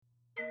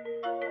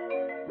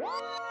In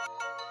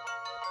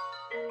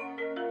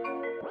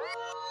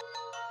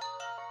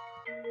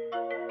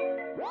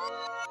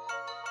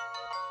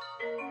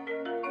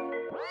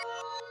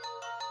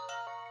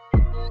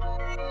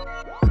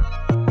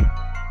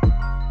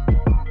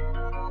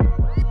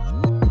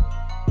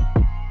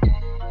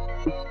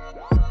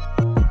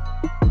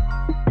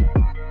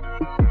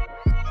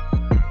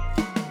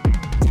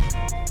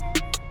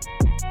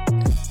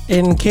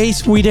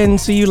case we didn't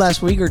see you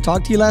last week or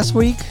talk to you last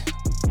week,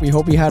 we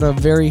hope you had a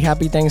very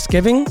happy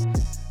Thanksgiving.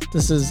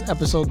 This is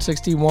episode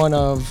 61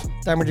 of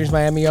Diamond Dreams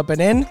Miami Up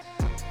and In.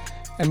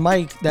 And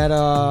Mike,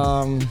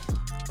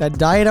 that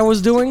diet I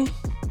was doing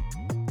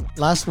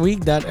last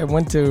week that it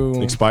went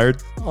to...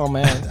 Expired? Oh,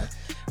 man.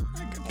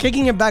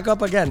 Kicking it back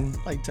up again.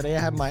 Like today I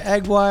had my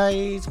egg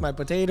whites, my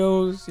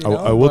potatoes. You know,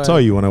 I will tell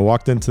you, when I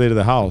walked in today to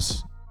the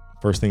house,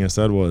 first thing I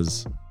said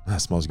was, that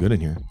smells good in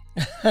here.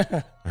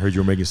 I heard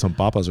you were making some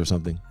papas or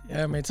something.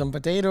 Yeah, I made some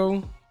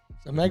potato,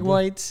 some egg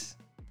whites.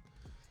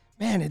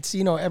 Man, it's,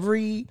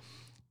 every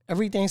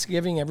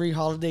Thanksgiving, every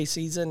holiday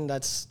season,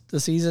 that's the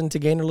season to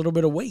gain a little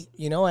bit of weight,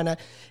 and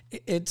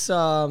it's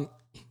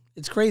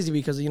crazy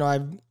because,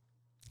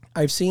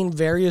 I've seen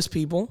various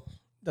people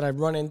that I've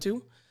run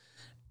into,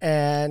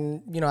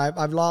 and,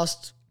 I've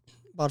lost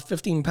about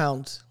 15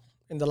 pounds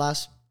in the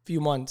last few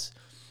months.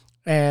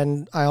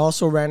 And I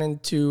also ran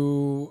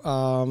into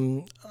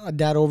a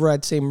dad over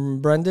at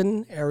St.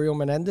 Brendan, Ariel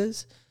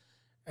Menendez,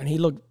 and he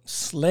looked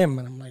slim.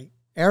 And I'm like,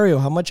 Ariel,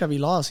 how much have you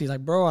lost? He's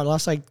like, bro, I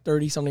lost like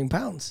 30-something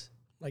pounds.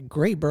 Like,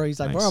 great, bro. He's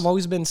like, nice. Bro, I've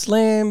always been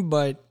slim,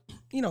 but,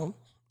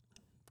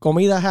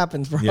 comida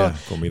happens, bro. Yeah,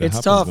 comida it's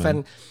happens, tough.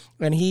 man.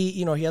 And he,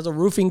 he has a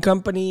roofing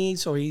company,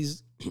 so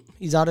he's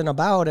out and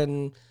about.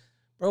 And,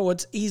 bro,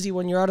 what's easy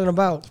when you're out and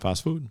about?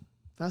 Fast food.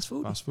 Fast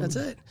food. That's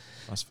it.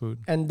 Fast food.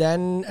 And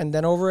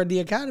then over at the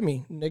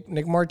academy,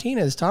 Nick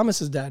Martinez,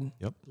 Thomas's dad,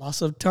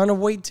 lost a ton of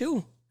weight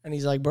too. And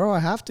he's like, bro, I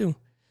have to.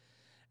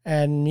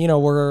 And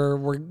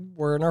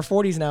we're in our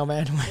 40s now,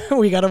 man.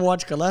 We got to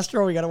watch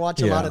cholesterol. We got to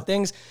watch a lot of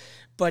things.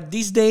 But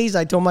these days,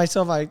 I told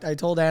myself, I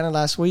told Anna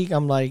last week,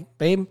 I'm like,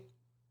 babe,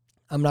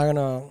 I'm not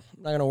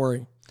gonna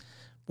worry.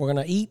 We're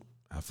gonna eat,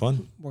 have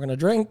fun. We're gonna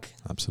drink.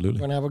 Absolutely.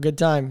 We're gonna have a good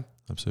time.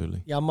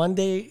 Absolutely. Yeah,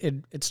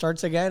 Monday it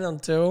starts again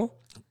until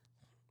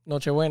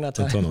Nochebuena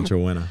time. Until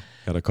Nochebuena.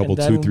 Got a couple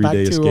 2-3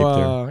 day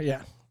escape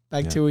there.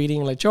 Back to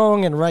eating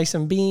lechon and rice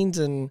and beans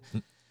and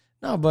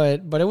no,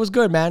 but it was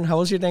good, man. How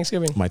was your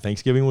Thanksgiving? My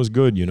Thanksgiving was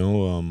good.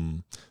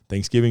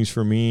 Thanksgivings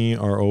for me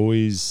are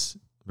always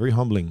very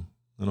humbling.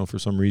 For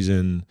some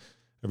reason,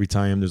 every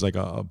time there's like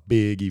a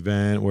big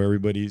event where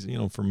everybody's,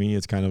 for me,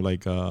 it's kind of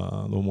like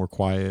a little more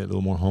quiet, a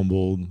little more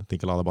humbled.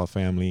 Think a lot about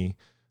family,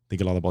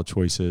 think a lot about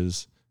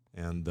choices.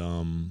 And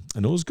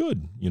it was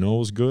good. It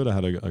was good. I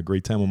had a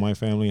great time with my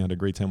family. I had a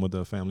great time with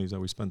the families that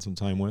we spent some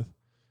time with.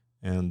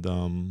 And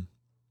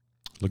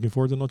looking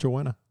forward to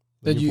Nochebuena.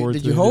 Did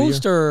you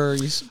host or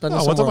you spent?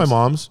 I went to my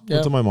mom's.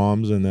 Went to my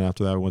mom's, and then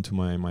after that, I went to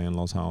my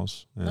in-laws'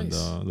 house and nice.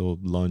 A little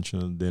lunch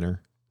and a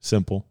dinner.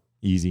 Simple,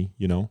 easy.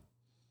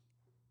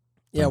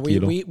 Yeah,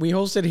 we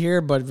hosted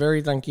here, but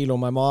very tranquilo.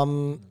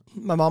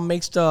 My mom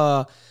makes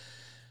the.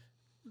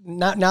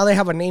 Now they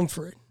have a name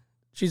for it.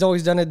 She's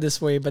always done it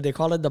this way, but they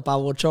call it the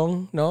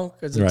pavochon, no?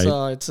 Because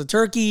it's a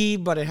turkey,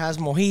 but it has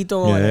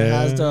mojito and it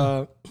has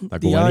the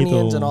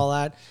onions and all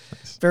that.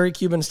 Nice. Very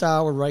Cuban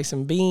style with rice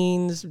and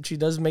beans. She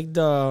does make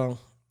the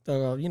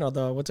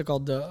what's it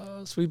called,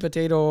 the sweet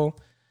potato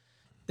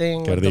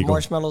thing with the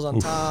marshmallows on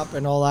top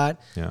and all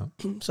that. Yeah.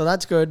 So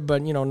that's good,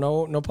 but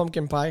no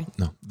pumpkin pie.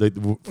 No,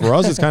 for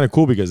us it's kind of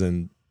cool because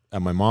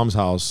at my mom's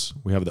house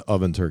we have the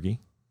oven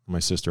turkey my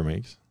sister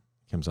makes.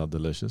 It comes out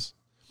delicious.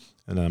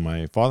 And then at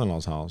my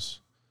father-in-law's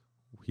house,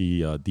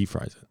 he deep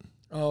fries it.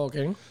 Oh,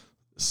 okay.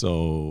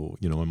 So,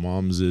 my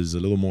mom's is a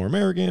little more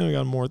American. We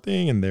got more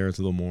thing. And there it's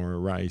a little more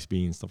rice,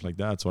 beans, stuff like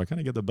that. So I kind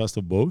of get the best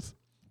of both.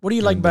 What do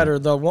you like better,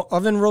 the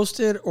oven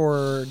roasted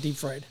or deep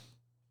fried?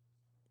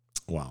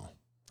 Wow.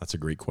 That's a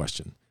great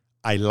question.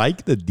 I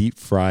like the deep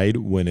fried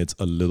when it's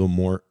a little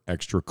more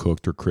extra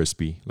cooked or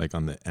crispy, like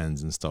on the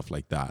ends and stuff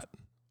like that.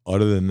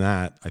 Other than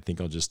that, I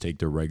think I'll just take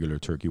the regular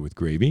turkey with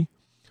gravy.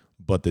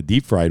 But the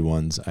deep fried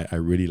ones, I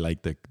really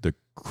like the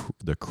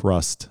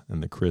crust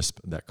and the crisp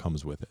that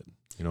comes with it.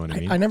 You know what I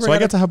mean? I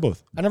get to have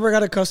both. I never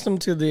got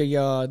accustomed to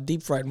the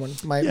deep fried one.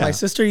 My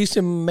sister used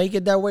to make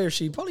it that way, or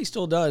she probably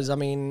still does. I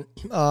mean,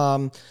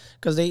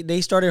 because they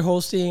started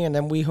hosting and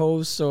then we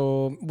host,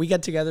 so we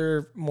get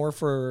together more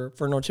for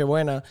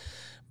Nochebuena.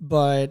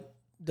 But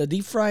the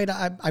deep fried,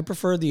 I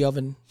prefer the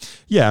oven.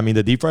 Yeah, I mean,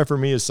 the deep fry for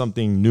me is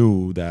something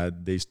new that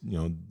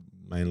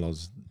my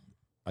in-laws,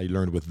 I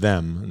learned with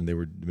them, and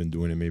been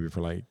doing it maybe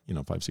for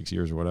 5-6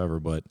 years or whatever.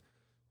 But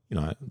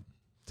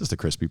just the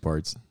crispy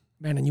parts.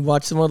 Man, and you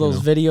watch some of those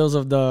videos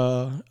of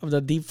the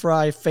deep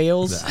fry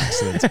fails. The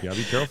accidents. Yeah,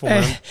 be careful,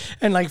 man.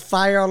 And like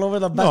fire all over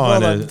the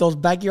back. Those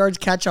backyards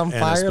catch on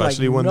fire.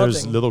 Especially like when nothing.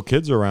 there's little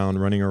kids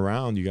running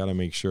around, you got to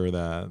make sure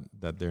that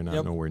they're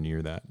not nowhere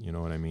near that. You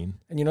know what I mean?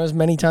 And as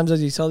many times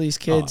as you tell these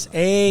kids,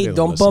 hey,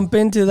 don't bump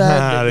into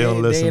that. They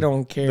don't listen. They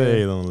don't care.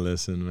 They don't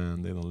listen,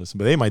 man. They don't listen.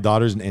 But hey, my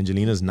daughter's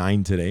Angelina's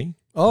 9 today.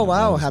 Oh,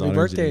 wow. Happy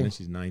birthday. Angelina,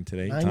 she's 9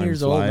 today. 9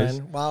 years old,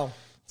 man. Wow.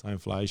 Time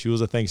flies. She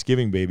was a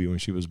Thanksgiving baby when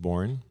she was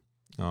born.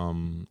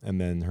 And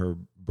then her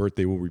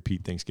birthday will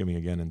repeat Thanksgiving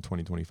again in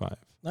 2025.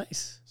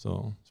 Nice.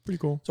 So it's pretty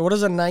cool. So what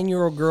does a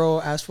 9-year-old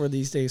girl ask for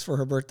these days for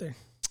her birthday?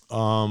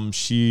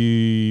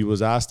 She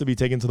was asked to be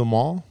taken to the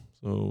mall.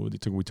 So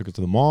we took her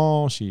to the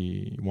mall.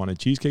 She wanted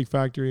Cheesecake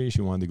Factory. She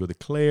wanted to go to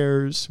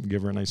Claire's. We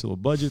gave her a nice little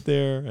budget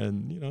there.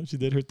 And, she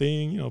did her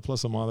thing,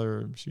 plus some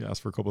other, she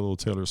asked for a couple of little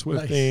Taylor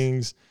Swift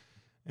things.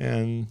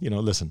 And,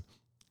 listen.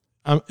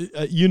 As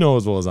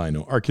well as I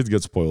know, our kids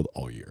get spoiled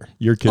all year.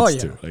 Your kids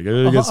too. Like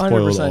they get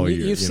spoiled all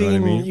year. You've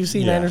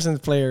seen Anderson's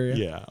player.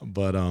 Yeah,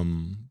 but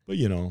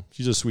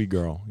she's a sweet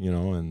girl.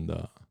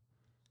 And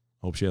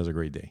hope she has a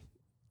great day.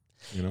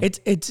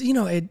 It's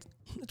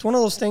one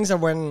of those things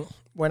that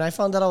when I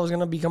found out I was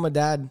gonna become a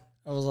dad,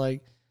 I was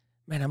like,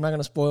 man, I'm not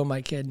gonna spoil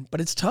my kid. But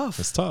it's tough.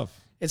 It's tough,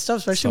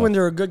 especially when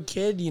they're a good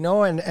kid.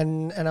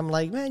 And I'm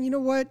like, man, you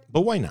know what?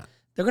 But why not?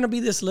 They're gonna be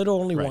this little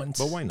only once.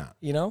 But why not?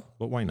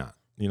 But why not?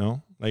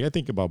 Like I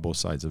think about both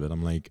sides of it.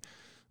 I'm like,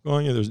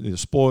 they're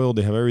spoiled.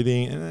 They have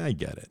everything. And I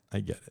get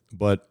it.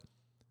 But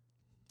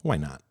why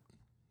not?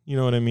 You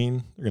know what I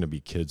mean? They're going to be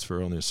kids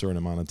for only a certain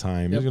amount of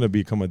time. There's going to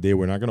become a day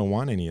where we're not going to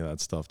want any of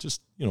that stuff.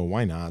 Just,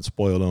 why not?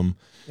 Spoil them.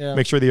 Yeah.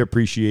 Make sure they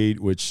appreciate,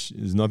 which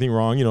is nothing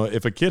wrong.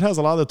 If a kid has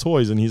a lot of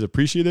toys and he's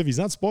appreciative, he's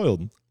not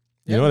spoiled.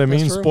 You know what I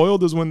mean? True.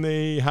 Spoiled is when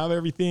they have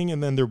everything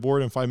and then they're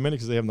bored in 5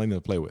 minutes because they have nothing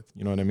to play with.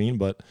 You know what I mean?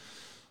 But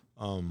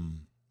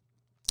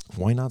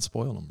why not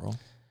spoil them, bro?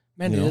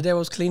 Man, the other day I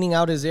was cleaning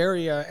out his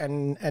area,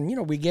 and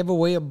we gave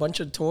away a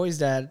bunch of toys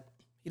that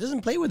he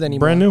doesn't play with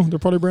anymore. Brand new? They're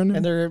probably brand new?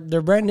 And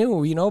they're brand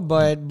new,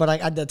 but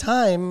at the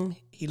time,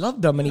 he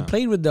loved them, and he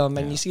played with them,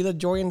 and you see the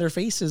joy in their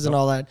faces and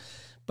all that.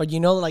 But,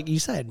 like you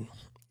said,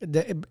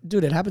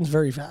 dude, it happens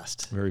very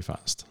fast. Very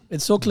fast.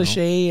 It's so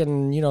cliche,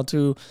 and,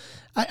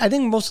 I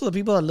think most of the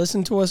people that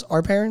listen to us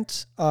are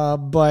parents,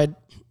 but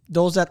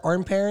those that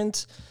aren't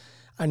parents,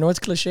 I know it's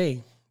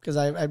cliche, because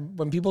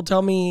when people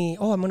tell me,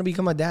 oh, I'm going to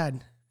become a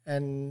dad,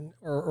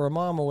 or a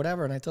mom or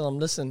whatever, and I tell them,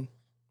 listen,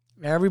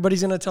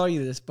 everybody's gonna tell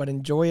you this, but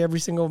enjoy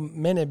every single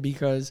minute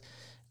because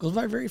it goes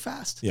by very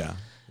fast. Yeah,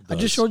 I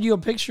just showed you a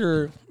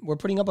picture. We're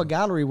putting up a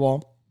gallery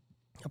wall,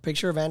 a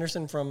picture of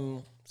Anderson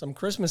from some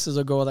Christmases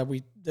ago that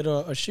we did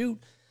a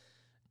shoot,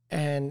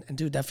 and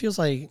dude, that feels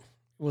like it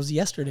was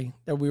yesterday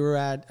that we were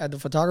at the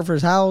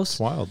photographer's house.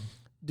 It's wild.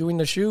 Doing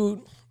the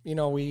shoot.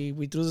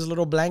 We threw this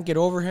little blanket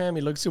over him.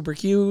 He looked super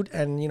cute.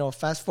 And,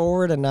 fast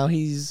forward, and now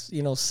he's,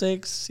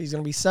 6. He's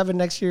going to be 7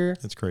 next year.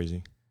 It's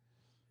crazy.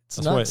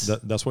 It's nuts.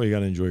 That's why you got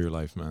to enjoy your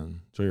life,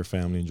 man. Enjoy your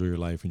family, enjoy your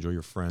life, enjoy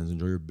your friends,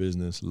 enjoy your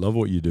business. Love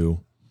what you do,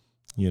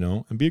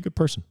 and be a good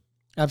person.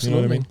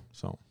 Absolutely. You know what I mean?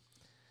 So.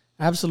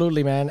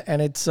 Absolutely, man.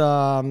 And it's,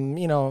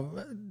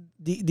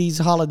 these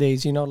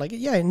holidays,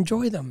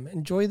 enjoy them.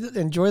 Enjoy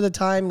the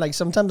time. Like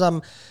sometimes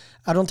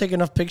I don't take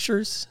enough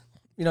pictures,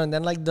 and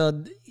then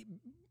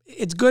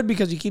it's good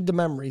because you keep the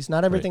memories.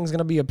 Not everything's going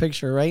to be a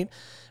picture, right?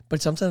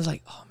 But sometimes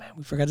oh, man,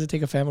 we forgot to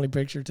take a family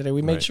picture today.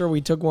 We made sure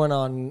we took one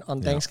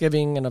on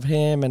Thanksgiving and of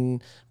him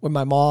and with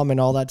my mom and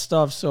all that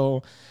stuff.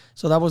 So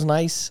that was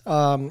nice.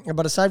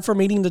 But aside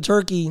from eating the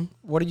turkey,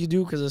 what did you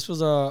do? Because this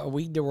was a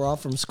week that we're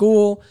off from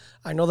school.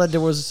 I know that there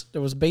was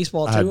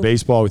baseball too. I had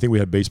baseball. I think we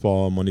had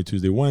baseball on Monday,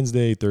 Tuesday,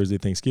 Wednesday, Thursday,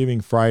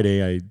 Thanksgiving.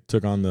 Friday, I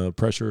took on the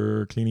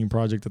pressure cleaning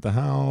project at the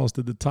house,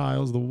 did the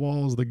tiles, the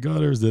walls, the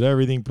gutters, did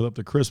everything, put up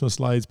the Christmas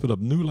lights, put up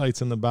new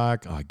lights in the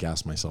back. Oh, I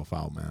gassed myself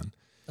out, man.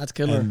 That's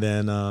killer. And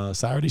then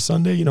Saturday,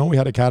 Sunday, we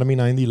had Academy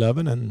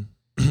 90-11 and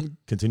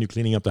continue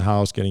cleaning up the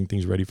house, getting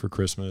things ready for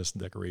Christmas,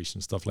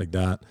 decorations, stuff like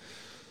that.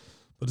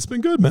 But it's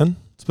been good, man.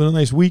 It's been a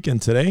nice week.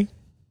 And today,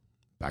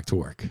 back to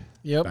work.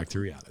 Yep. Back to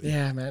reality.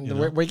 Yeah,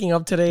 man. Waking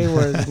up today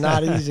was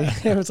not easy.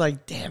 It was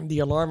like, damn, the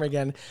alarm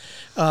again.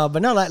 But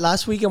no,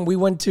 last weekend we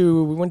went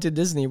to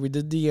Disney. We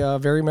did the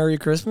Very Merry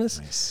Christmas.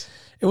 Nice.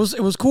 It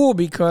was cool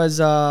because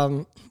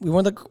we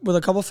went with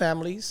a couple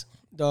families,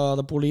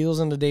 the Pulidos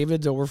and the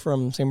Davids over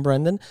from St.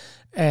 Brendan,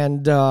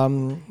 and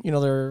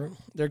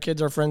their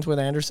kids are friends with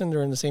Anderson.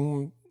 They're in the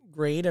same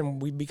grade,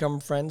 and we become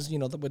friends,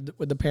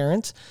 with the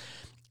parents.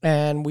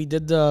 And we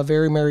did the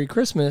Very Merry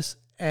Christmas,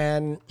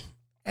 and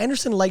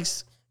Anderson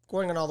likes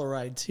going on all the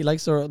rides. He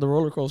likes the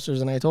roller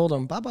coasters, and I told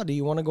him, Papa, do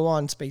you want to go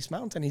on Space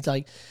Mountain? He's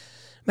like,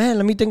 man,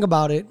 let me think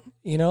about it.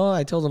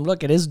 I told him,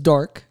 look, it is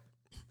dark.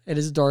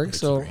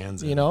 So,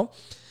 and you're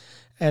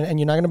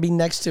not going to be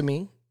next to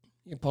me.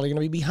 You're probably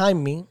going to be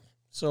behind me,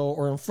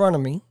 or in front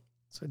of me.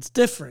 So it's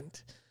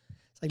different.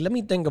 It's like, let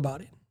me think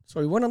about it. So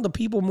we went on the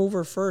People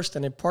Mover first,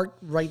 and it parked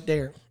right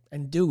there.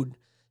 And dude,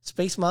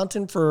 Space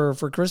Mountain for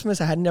Christmas,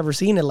 I had never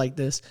seen it like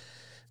this.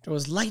 There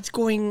was lights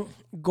going,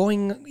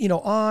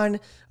 on.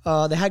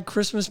 They had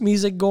Christmas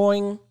music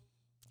going,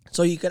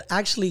 so you could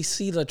actually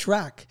see the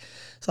track.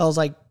 So I was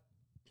like,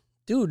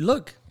 dude,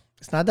 look,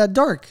 it's not that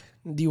dark.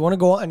 Do you want to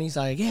go on? And he's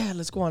like, yeah,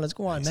 let's go on,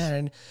 nice.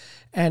 Man.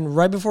 And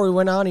right before we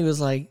went on, he was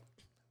like,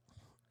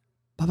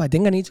 Papa, I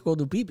think I need to go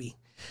do pee-pee.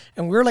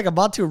 And we were like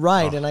about to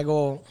ride, and I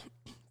go,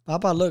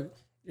 Papa, look,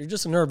 you're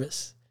just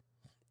nervous.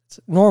 It's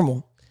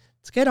normal.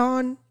 Let's get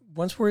on.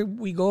 Once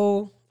we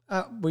go,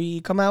 we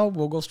come out,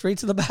 we'll go straight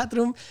to the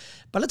bathroom.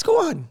 But let's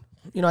go on.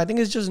 I think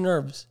it's just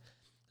nerves.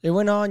 They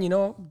went on,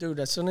 dude,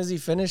 as soon as he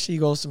finished, he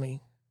goes to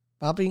me,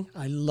 Papi,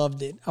 I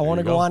loved it. I want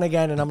to go on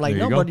again. And I'm like,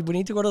 no, buddy, we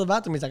need to go to the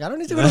bathroom. He's like, I don't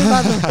need to go to the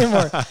bathroom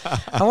anymore.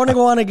 I want to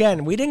go on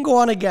again. We didn't go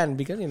on again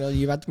because,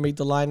 you have to make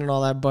the line and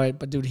all that.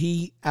 But dude,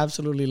 he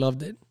absolutely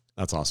loved it.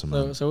 That's awesome,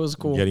 man. So it was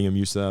cool. Getting him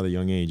used to that at a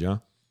young age, huh?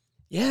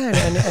 Yeah,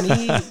 and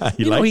he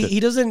he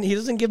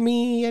doesn't give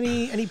me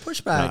any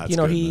pushback.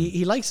 Nah,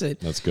 he likes it.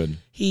 That's good.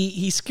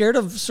 He's scared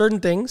of certain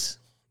things.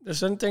 There's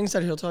certain things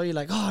that he'll tell you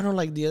like, oh, I don't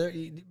like the other.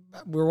 We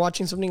were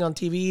watching something on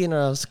TV and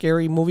a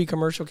scary movie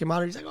commercial came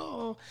out. And he's like,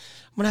 oh,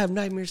 I'm gonna have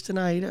nightmares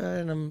tonight.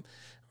 And I'm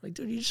like,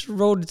 dude, you just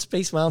rode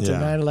Space Mountain,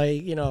 man.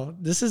 Like,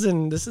 this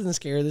isn't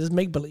scary. This is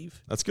make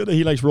believe. That's good that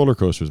he likes roller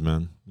coasters,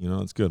 man.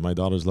 It's good. My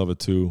daughters love it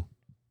too.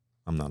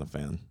 I'm not a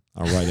fan.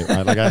 I'll ride it.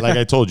 Like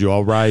I told you,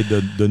 I'll ride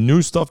the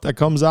new stuff that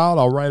comes out.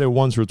 I'll ride it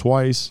once or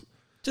twice.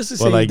 Just to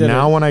but say like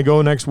now when I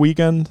go next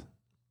weekend,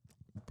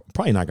 I'm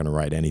probably not going to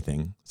ride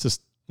anything. It's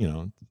just,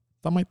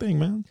 not my thing,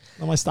 man.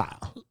 Not my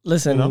style.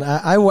 Listen,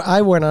 I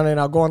went on it.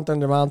 I'll go on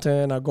Thunder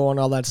Mountain. I'll go on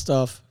all that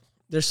stuff.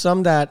 There's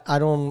some that I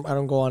don't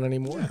go on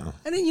anymore. Yeah.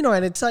 And then,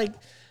 and it's like,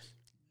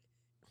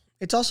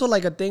 it's also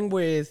like a thing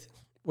with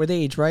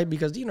age, right?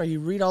 Because, you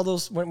read all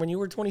those, when you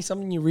were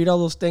 20-something, you read all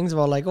those things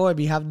about like, oh, if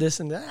you have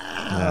this and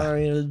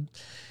that,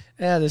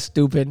 that's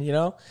stupid,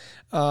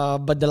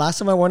 But the last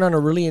time I went on a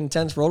really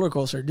intense roller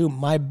coaster, dude,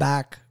 my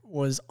back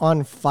was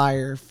on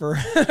fire for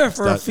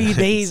a few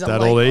days. It's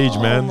that old age,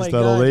 man. It's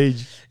that old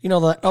age.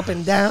 The up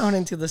and down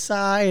and to the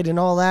side and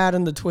all that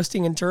and the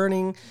twisting and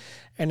turning.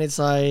 And it's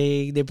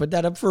like, they put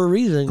that up for a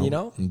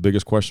reason,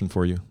 Biggest question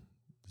for you.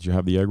 Did you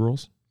have the egg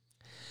rolls?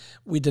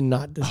 We did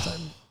not this time.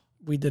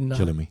 We did not.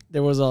 Killing me.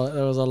 There was a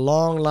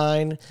long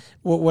line.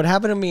 What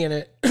happened to me, and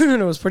it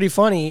it was pretty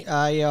funny.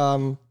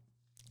 I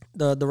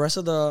the rest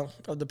of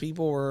the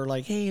people were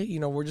like, hey,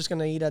 we're just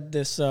gonna eat at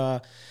this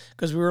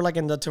because we were like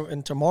in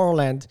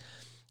Tomorrowland.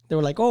 They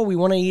were like, oh, we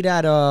want to eat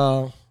at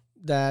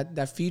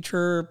that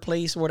future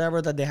place or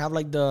whatever that they have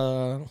like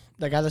the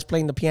guy that's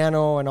playing the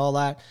piano and all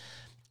that.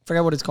 I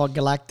forget what it's called,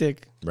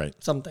 Galactic, right?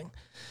 Something.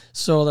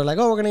 So they're like,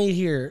 oh, we're gonna eat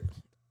here.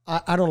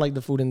 I don't like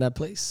the food in that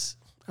place.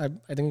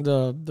 I think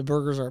the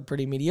burgers are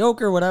pretty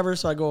mediocre, whatever.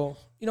 So I go,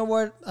 you know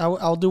what?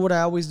 I'll do what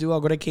I always do.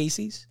 I'll go to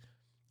Casey's.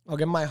 I'll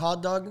get my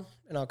hot dog,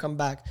 and I'll come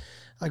back.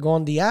 I go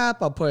on the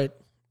app. I'll put,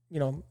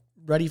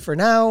 ready for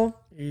now.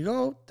 Here you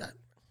go.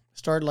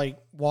 Start like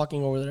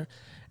walking over there.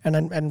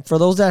 And for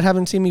those that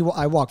haven't seen me,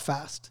 I walk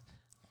fast.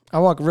 I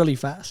walk really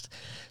fast.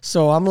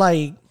 So I'm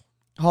like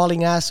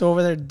hauling ass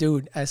over there.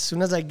 Dude, as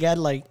soon as I get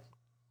like,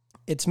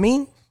 it's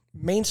me,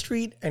 Main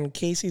Street, and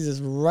Casey's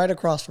is right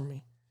across from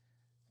me.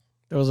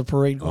 There was a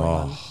parade going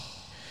on.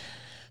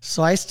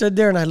 So I stood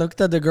there and I looked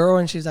at the girl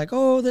and she's like,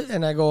 oh,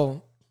 and I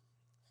go,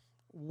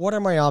 what are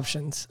my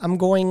options? I'm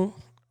going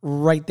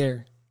right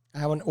there. I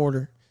have an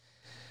order.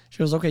 She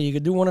goes, okay, you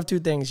could do one of two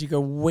things. You could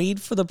wait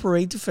for the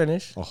parade to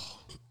finish.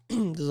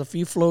 There's a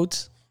few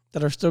floats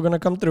that are still going to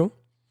come through.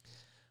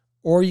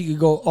 Or you could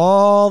go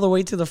all the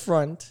way to the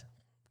front,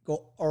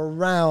 go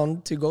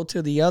around to go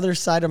to the other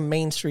side of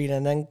Main Street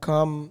and then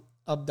come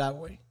up that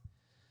way.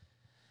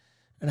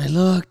 And I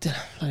looked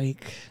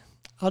like,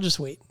 I'll just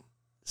wait.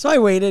 So I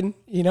waited,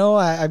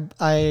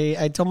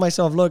 I told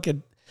myself, look,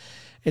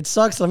 it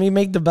sucks. Let me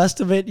make the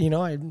best of it.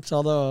 I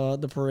saw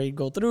the parade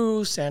go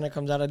through. Santa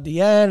comes out at the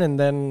end, and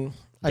then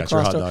I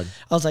crossed. I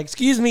was like,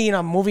 excuse me,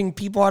 I'm moving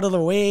people out of the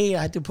way.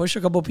 I had to push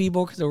a couple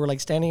people because they were like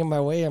standing in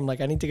my way. I'm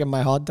like, I need to get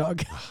my hot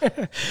dog.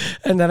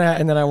 and then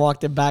I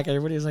walked it back.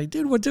 Everybody was like,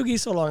 dude, what took you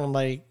so long? I'm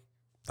like,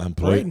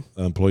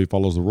 employee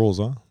follows the rules,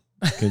 huh?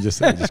 Can you just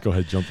go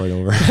ahead, jump right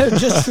over.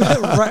 Just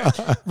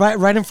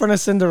right in front of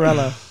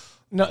Cinderella.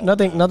 No,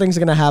 nothing's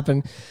gonna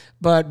happen,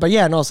 but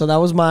yeah, no. So that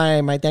was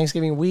my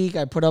Thanksgiving week.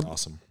 I put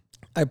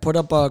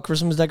up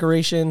Christmas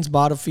decorations,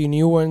 bought a few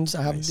new ones.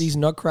 I have these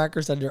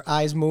nutcrackers that their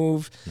eyes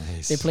move.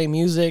 Nice. They play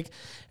music,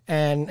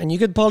 and you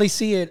could probably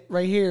see it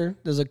right here.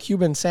 There's a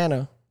Cuban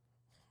Santa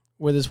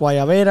with his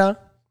guayabera.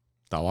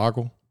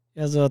 Tabaco. He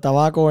has a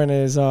tabaco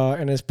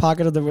in his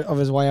pocket of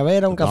his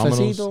guayabera, un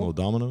cafecito. Little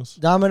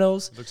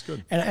Dominoes. Looks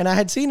good. And I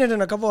had seen it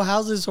in a couple of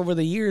houses over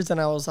the years, and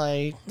I was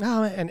like,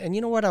 oh, and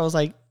you know what? I was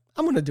like,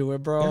 I'm going to do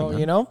it, bro.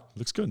 Yeah,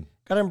 looks good.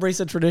 Got to embrace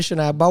the tradition.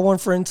 I bought one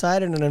for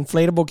inside and an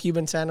inflatable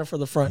Cuban Santa for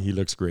the front. He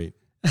looks great.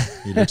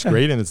 He looks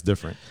great, and it's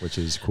different, which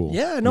is cool.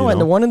 Yeah, no,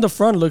 and the one in the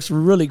front looks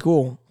really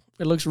cool.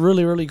 It looks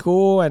really, really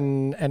cool,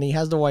 and he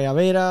has the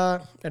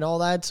guayabera and all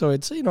that. So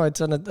it's, it's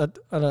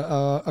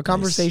a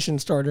conversation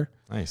starter.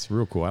 Nice.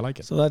 Real cool. I like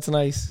it. So that's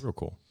nice. Real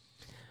cool.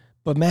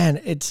 But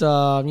man, it's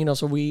so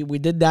we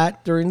did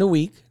that during the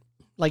week.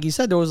 Like you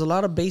said, there was a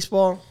lot of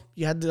baseball.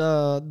 You had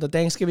the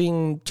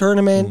Thanksgiving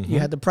tournament, you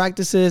had the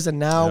practices, and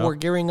now we're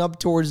gearing up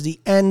towards the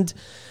end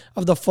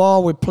of the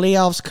fall with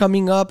playoffs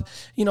coming up.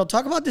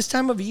 Talk about this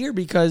time of year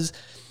because,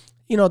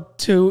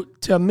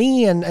 to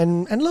me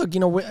and look,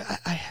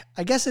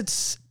 I guess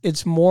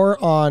it's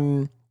more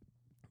on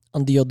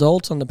the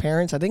adults, on the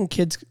parents. I think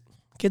kids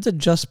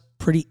adjust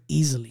pretty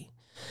easily.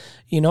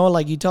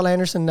 Like you tell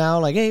Anderson now,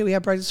 like, hey, we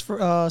have practice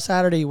for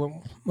Saturday.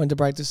 Went to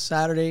practice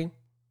Saturday.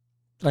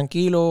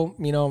 Tranquilo,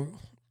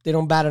 they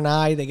don't bat an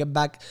eye. They get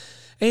back,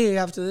 hey,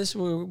 after this,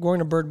 we're going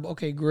to bird.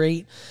 Okay,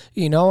 great.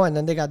 And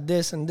then they got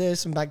this and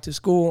back to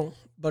school.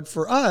 But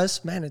for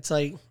us, man, it's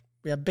like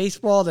we have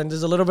baseball, then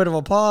there's a little bit of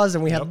a pause,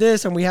 and we have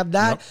this and we have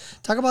that.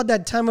 Yep. Talk about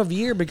that time of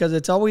year because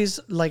it's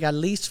always like, at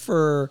least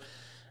for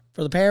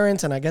the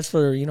parents and I guess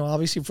for,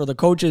 obviously for the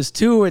coaches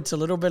too, it's a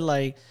little bit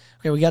like,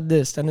 okay, we got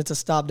this, then it's a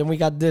stop, then we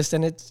got this,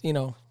 then it's,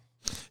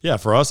 Yeah,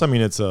 for us, I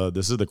mean, this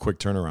is the quick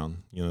turnaround.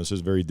 This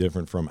is very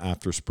different from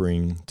after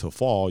spring to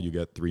fall. You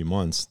get 3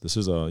 months. This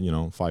is a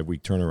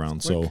 5-week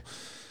turnaround. So,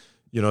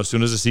 as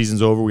soon as the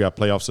season's over, we got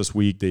playoffs this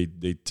week.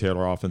 They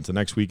tailor off into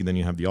next week, and then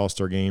you have the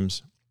All-Star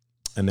games,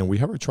 and then we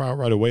have our tryout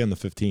right away on the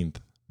 15th.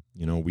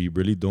 We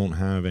really don't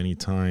have any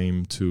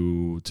time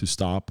to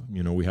stop.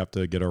 We have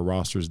to get our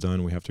rosters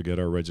done. We have to get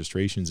our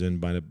registrations in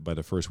by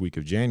the first week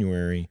of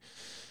January,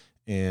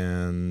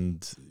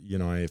 and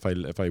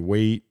if I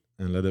wait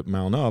and let it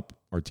mount up,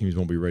 our teams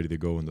won't be ready to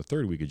go in the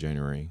third week of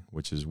January,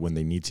 which is when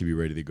they need to be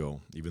ready to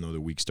go. Even though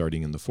the week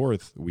starting in the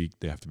fourth week,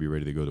 they have to be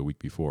ready to go the week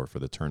before for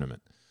the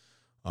tournament.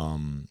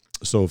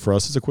 So for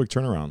us, it's a quick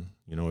turnaround.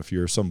 If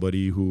you're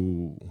somebody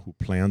who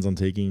plans on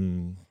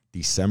taking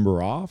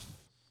December off,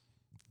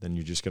 then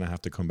you're just going to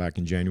have to come back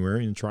in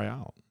January and try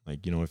out. Like,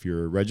 if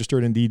you're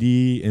registered in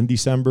DD in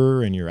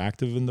December and you're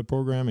active in the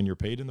program and you're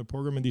paid in the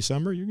program in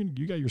December,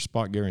 you got your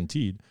spot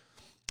guaranteed.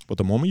 But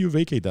the moment you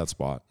vacate that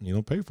spot, you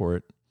don't pay for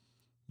it,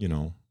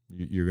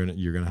 you're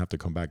gonna have to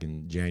come back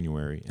in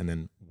January. And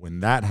then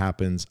when that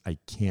happens, I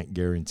can't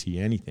guarantee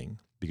anything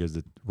because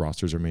the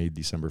rosters are made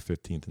December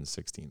 15th and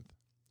 16th.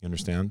 You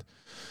understand?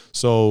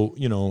 So,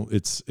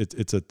 it's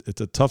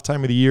a tough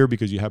time of the year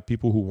because you have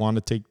people who want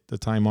to take the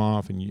time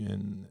off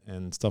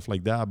and stuff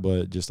like that.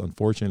 But just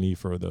unfortunately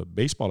for the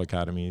baseball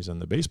academies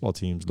and the baseball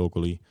teams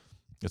locally,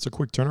 it's a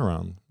quick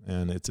turnaround.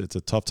 And it's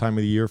a tough time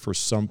of the year for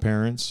some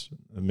parents.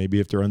 Maybe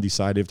if they're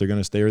undecided if they're going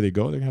to stay or they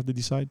go, they're going to have to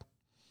decide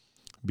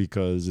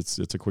because it's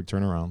a quick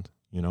turnaround,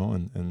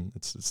 and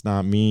it's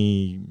not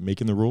me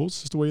making the rules.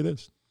 It's just the way it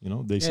is.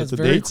 They set the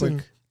dates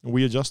and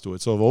we adjust to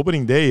it. So if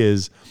opening day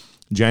is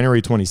January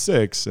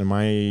 26th and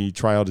my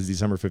tryout is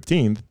December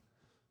 15th,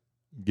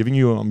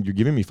 you're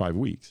giving me 5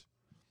 weeks.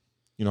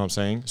 You know what I'm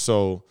saying?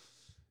 So,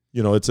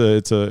 it's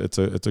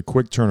a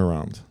quick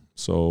turnaround.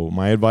 So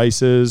my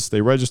advice is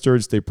stay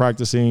registered, stay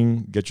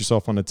practicing, get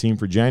yourself on a team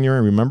for January.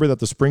 And remember that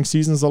the spring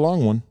season is a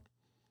long one.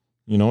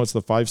 It's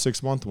the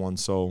 5-6 month one.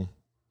 So,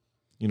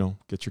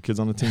 get your kids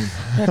on the team.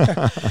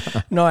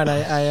 No, and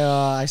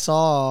I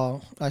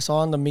saw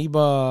on the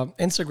MEBA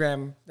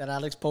Instagram that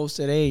Alex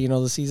posted, hey,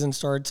 the season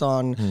starts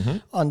on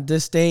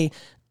this day.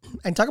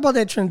 And talk about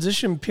that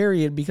transition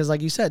period because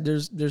like you said,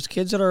 there's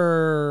kids that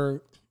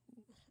are,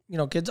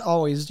 kids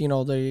always,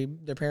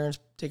 their parents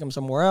take them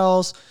somewhere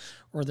else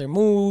or they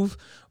move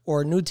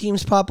or new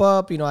teams pop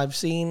up. I've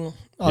seen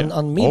on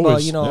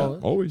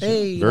MEBA, always,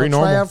 hey, very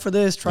normal. Try out for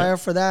this, try out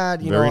for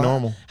that. Very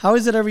normal. How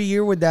is it every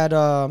year with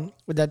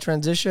that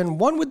transition?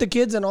 One with the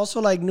kids and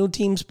also like new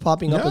teams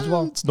popping up as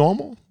well. It's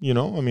normal.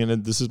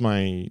 This is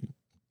my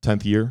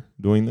 10th year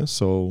doing this.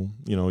 So,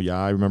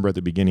 I remember at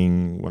the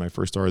beginning when I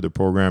first started the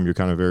program, you're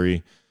kind of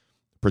very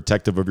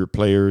protective of your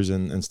players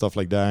and stuff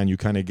like that. And you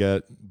kind of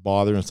get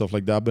bothered and stuff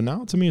like that. But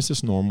now to me, it's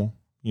just normal.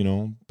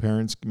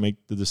 Parents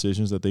make the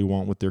decisions that they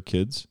want with their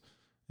kids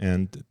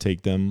and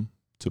take them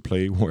to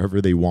play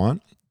wherever they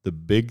want. The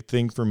big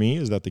thing for me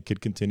is that the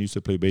kid continues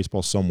to play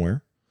baseball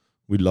somewhere.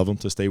 We'd love them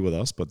to stay with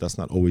us, but that's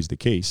not always the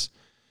case.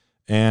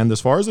 And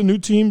as far as the new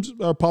teams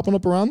are popping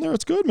up around there,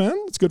 it's good, man.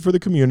 It's good for the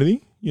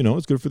community.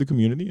 It's good for the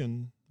community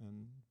and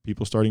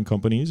people starting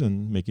companies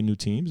and making new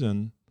teams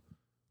and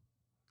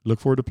look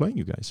forward to playing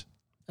you guys.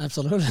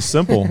 Absolutely. It's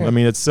simple. I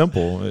mean, it's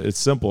simple. It's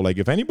simple. Like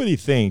if anybody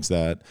thinks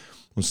that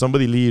when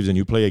somebody leaves and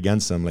you play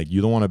against them, like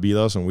you don't want to beat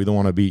us and we don't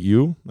want to beat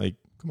you, like,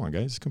 come on,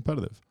 guys, it's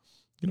competitive.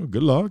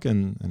 Good luck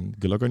and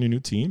good luck on your new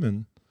team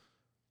and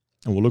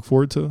we'll look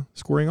forward to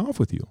squaring off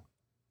with you.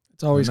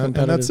 It's always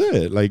competitive. And that's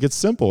it. Like it's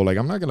simple. Like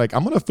I'm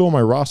gonna fill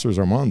my rosters,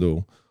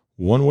 Armando,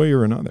 one way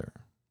or another.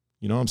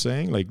 You know what I'm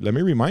saying? Like let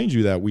me remind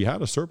you that we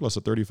had a surplus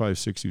of 35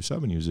 6U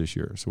 7Us this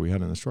year. So we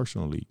had an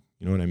instructional league.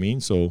 You know what I mean?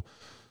 So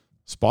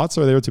spots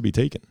are there to be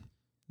taken.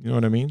 You know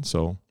what I mean?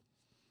 So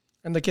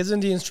and the kids in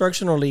the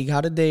instructional league,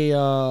 how did they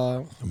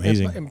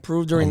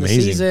improve during the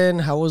season?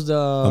 How was the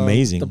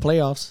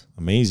playoffs?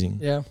 Amazing.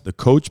 Yeah. The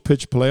coach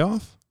pitch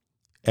playoff,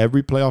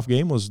 every playoff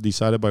game was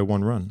decided by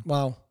 1 run.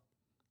 Wow.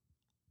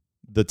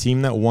 The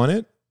team that won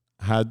it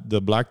had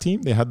the black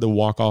team, they had to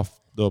walk off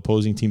the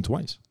opposing team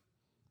twice.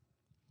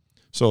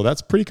 So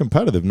that's pretty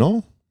competitive,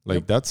 no?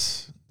 Like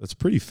that's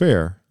pretty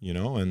fair, you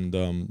know. And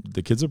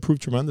the kids have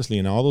proved tremendously,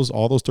 and all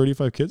those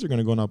 35 kids are going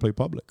to go now play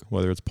public,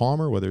 whether it's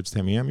Palmer, whether it's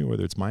Tamiami,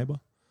 whether it's Maiba.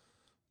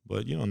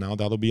 But you know, now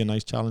that'll be a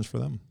nice challenge for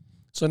them.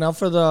 So now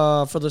for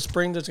the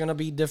spring, there's going to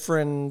be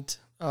different.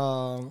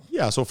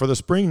 So for the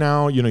spring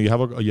now, you know,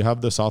 you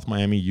have the South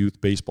Miami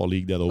Youth Baseball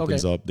League that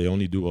opens up. They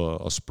only do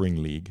a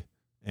spring league,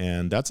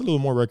 and that's a little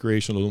more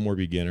recreational, a little more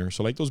beginner.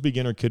 So like those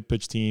beginner kid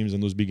pitch teams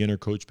and those beginner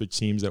coach pitch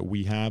teams that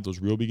we have, those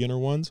real beginner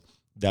ones,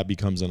 that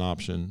becomes an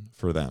option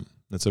for them.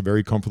 It's a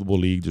very comfortable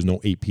league. There's no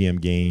 8 p.m.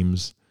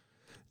 games.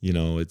 You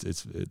know,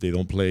 they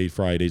don't play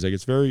Fridays. Like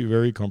it's very,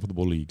 very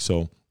comfortable league.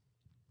 So,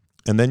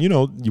 and then, you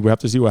know, you have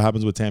to see what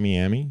happens with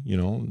Tamiami. You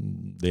know,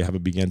 they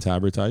haven't begun to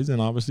advertise,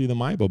 and obviously the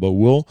Maiba. But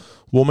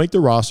we'll make the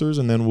rosters,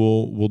 and then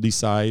we'll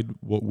decide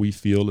what we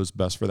feel is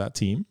best for that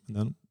team, and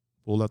then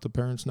we'll let the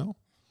parents know.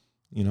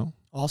 You know,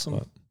 awesome.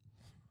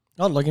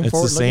 But looking it's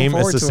forward.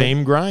 It's the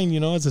same grind. You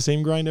know, it's the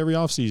same grind every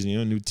offseason. You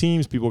know, new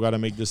teams, people got to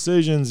make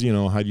decisions. You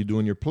know, how do you do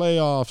in your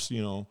playoffs?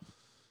 You know,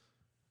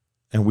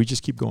 and we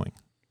just keep going.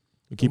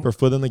 We keep our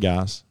foot on the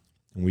gas,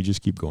 and we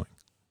just keep going.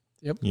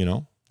 Yep. You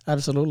know,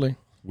 absolutely.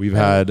 We've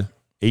had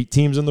 8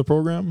 teams in the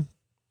program,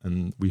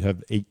 and we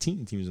have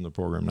 18 teams in the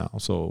program now.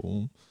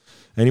 So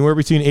anywhere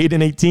between 8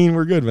 and 18,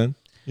 we're good, man.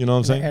 You know what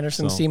I'm saying?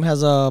 Anderson's team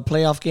has a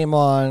playoff game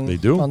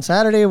on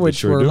Saturday,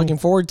 which we're do. looking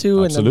forward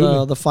to, Absolutely. and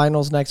then the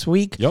finals next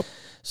week. Yep.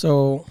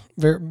 So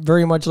very,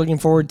 very much looking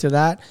forward to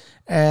that.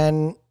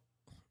 And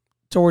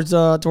towards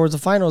the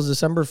finals,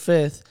 December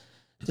 5th,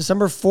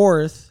 December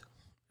 4th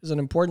is an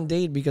important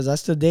date because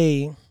that's the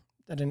day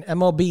that in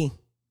MLB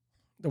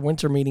the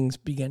winter meetings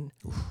begin.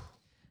 Oof.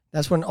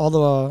 That's when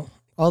all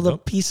the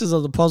pieces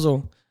of the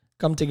puzzle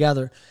come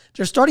together.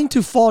 They're starting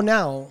to fall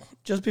now.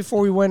 Just before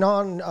we went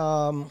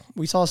on,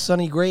 we saw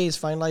Sonny Gray is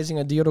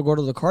finalizing a deal to go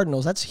to the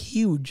Cardinals. That's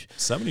huge.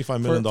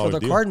 $75 million for the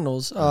deal.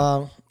 Cardinals.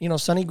 You know,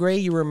 Sonny Gray,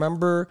 you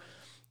remember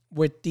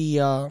with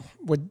the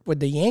with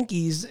the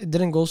Yankees, it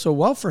didn't go so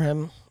well for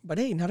him. But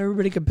hey, not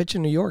everybody could pitch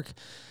in New York,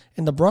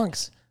 in the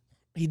Bronx.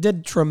 He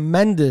did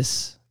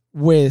tremendous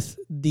with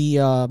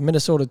the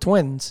Minnesota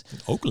Twins.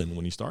 Oakland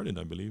when he started,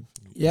 I believe.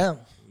 Yeah.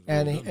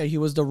 And he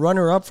was the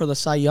runner-up for the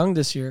Cy Young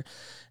this year.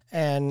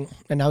 And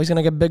now he's going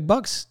to get big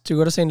bucks to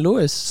go to St.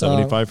 Louis.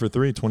 75 for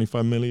 3,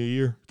 $25 million a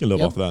year. You can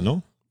live off of that,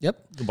 no?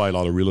 Yep. You can buy a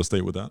lot of real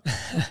estate with that.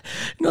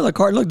 No,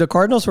 the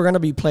Cardinals were going to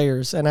be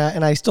players. And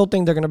I still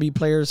think they're going to be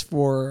players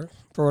for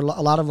a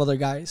lot of other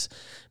guys.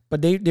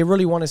 But they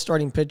really wanted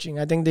starting pitching.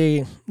 I think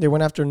they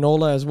went after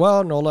Nola as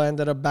well. Nola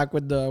ended up back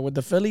with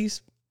the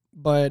Phillies.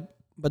 But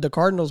the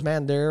Cardinals,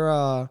 man,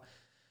 they're...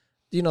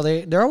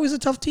 they're always a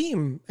tough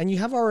team, and you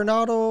have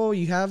Arenado,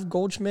 you have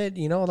Goldschmidt.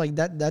 You know, like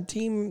that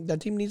team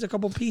needs a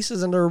couple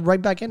pieces, and they're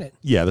right back in it.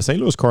 Yeah, the St.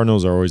 Louis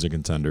Cardinals are always a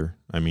contender.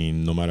 I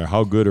mean, no matter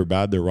how good or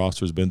bad their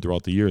roster's been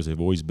throughout the years,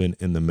 they've always been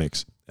in the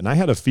mix. And I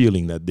had a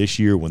feeling that this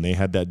year, when they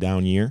had that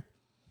down year,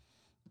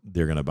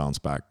 they're gonna bounce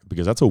back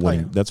because that's a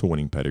winning that's a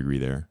winning pedigree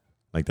there.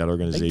 Like that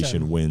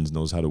organization wins,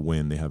 knows how to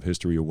win. They have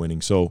history of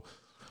winning. So,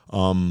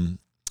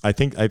 I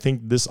think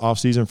this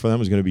offseason for them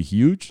is going to be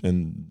huge,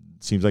 and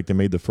seems like they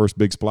made the first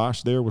big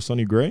splash there with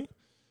Sonny Gray.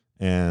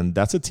 And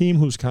that's a team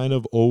who's kind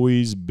of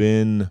always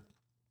been,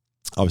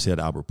 obviously had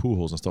Albert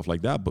Pujols and stuff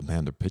like that, but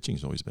man, their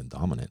pitching's always been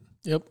dominant.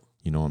 Yep.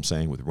 You know what I'm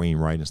saying? With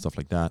Wainwright and stuff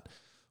like that.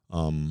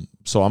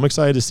 So I'm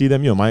excited to see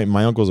them. You know,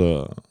 my uncle's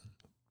a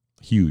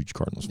huge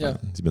Cardinals fan.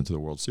 He's been to the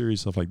World Series,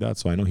 stuff like that.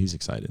 So I know he's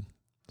excited.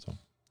 So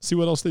see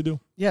what else they do.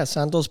 Yeah,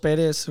 Santos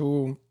Perez,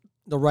 who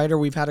the writer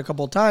we've had a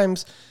couple of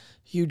times,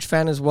 huge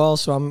fan as well,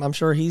 so I'm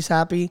sure he's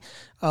happy.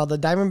 The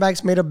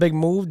Diamondbacks made a big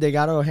move. They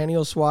got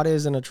Eugenio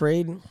Suarez in a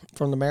trade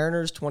from the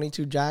Mariners,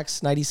 22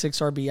 jacks, 96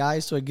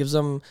 RBI, so it gives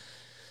them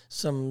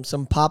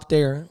some pop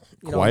there.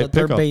 You know, on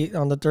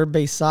the third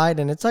base side,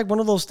 and it's like one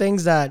of those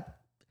things that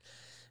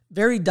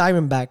very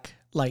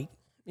Diamondback-like.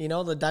 You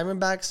know, the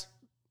Diamondbacks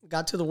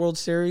got to the World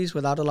Series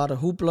without a lot of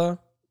hoopla.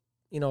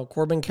 You know,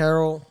 Corbin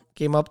Carroll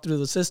came up through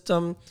the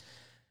system,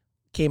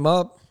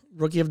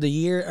 Rookie of the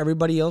Year.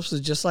 Everybody else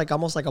was just like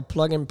almost like a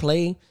plug and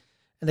play,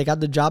 and they got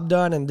the job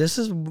done. And this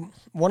is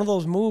one of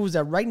those moves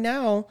that right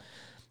now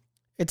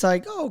it's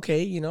like, oh,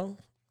 okay, you know,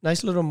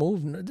 nice little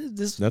move.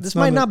 This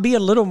might not be a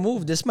little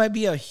move. This might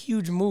be a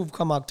huge move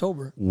come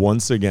October.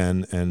 Once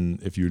again,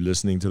 and if you're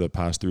listening to the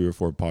past 3 or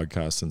 4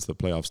 podcasts since the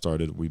playoffs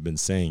started, we've been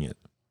saying it.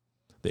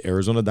 The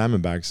Arizona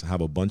Diamondbacks have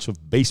a bunch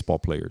of baseball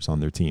players on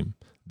their team.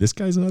 This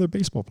guy's another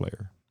baseball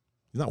player.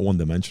 He's not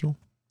one-dimensional.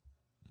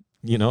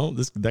 You know,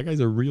 that guy's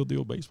a real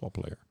deal baseball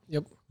player.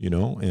 Yep. You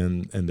know,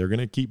 and they're going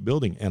to keep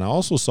building. And I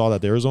also saw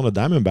that the Arizona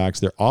Diamondbacks,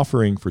 they're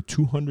offering for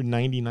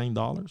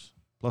 $299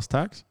 plus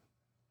tax,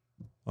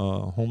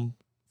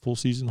 full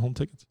season home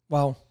tickets.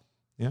 Wow.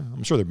 Yeah,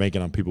 I'm sure they're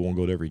banking on people won't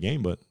go to every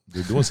game, but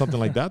they're doing something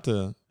like that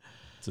to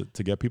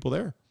get people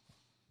there.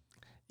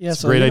 Yeah,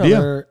 it's a great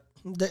idea.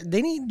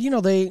 They need, you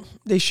know, they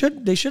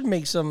should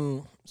make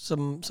some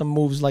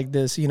moves like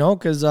this, you know,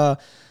 because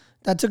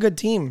that's a good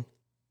team.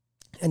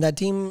 And that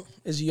team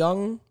is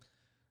young.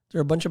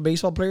 They're a bunch of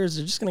baseball players.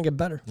 They're just going to get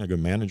better. A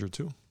good manager,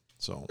 too.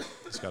 So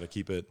just got to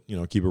keep it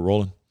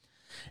rolling.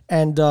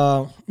 And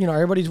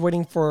everybody's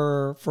waiting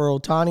for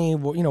Ohtani.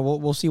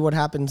 We'll see what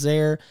happens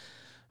there.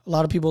 A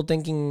lot of people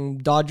thinking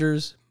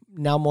Dodgers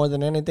now more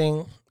than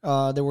anything.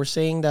 They were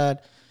saying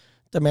that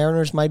the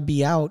Mariners might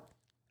be out.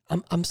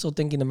 I'm still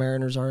thinking the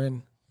Mariners are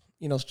in.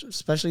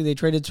 Especially they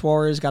traded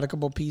Suarez, got a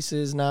couple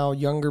pieces now,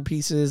 younger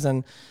pieces,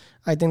 and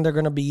I think they're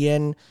going to be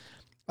in.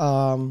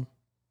 The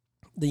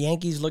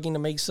Yankees looking to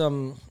make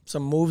some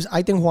moves.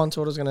 I think Juan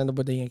Soto is going to end up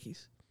with the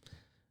Yankees.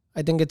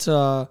 I think it's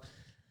I'm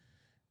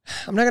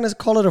not going to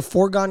call it a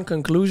foregone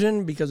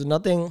conclusion because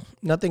nothing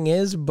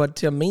is, but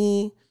to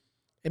me,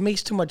 it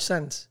makes too much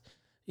sense.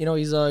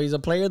 He's a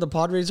player the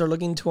Padres are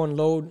looking to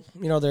unload.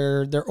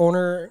 Their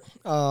owner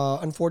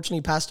unfortunately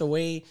passed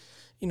away.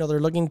 They're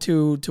looking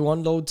to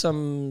unload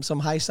some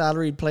high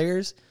salaried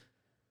players.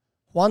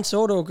 Juan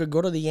Soto could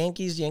go to the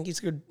Yankees. The Yankees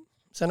could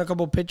send a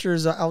couple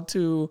pitchers out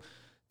to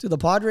the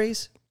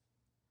Padres.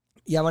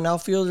 You have an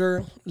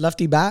outfielder,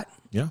 lefty bat.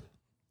 Yeah.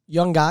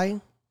 Young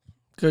guy.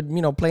 Could,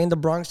 play in the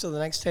Bronx for the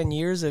next 10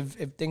 years if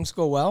things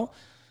go well.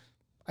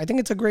 I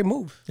think it's a great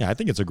move. Yeah, I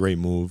think it's a great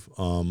move.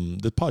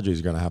 The Padres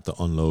are going to have to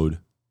unload.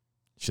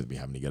 Shouldn't be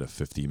having to get a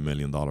 $50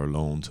 million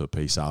loan to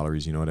pay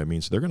salaries, you know what I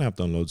mean? So they're going to have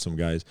to unload some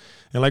guys.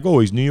 And like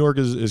always, New York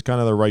is kind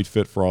of the right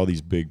fit for all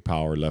these big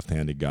power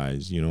left-handed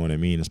guys, you know what I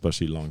mean?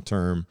 Especially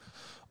long-term.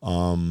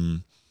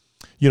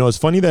 It's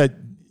funny that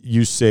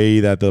you say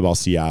that about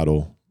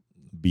Seattle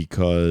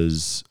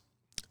because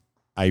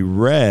I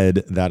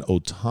read that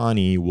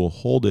Ohtani will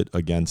hold it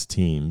against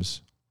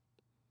teams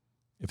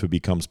if it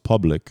becomes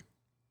public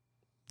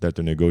that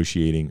they're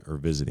negotiating or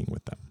visiting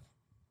with them.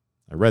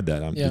 I read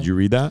that. Yeah. Did you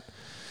read that?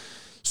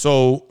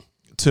 So,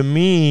 to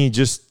me,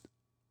 just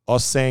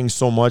us saying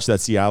so much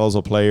that Seattle's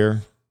a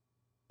player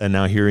and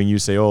now hearing you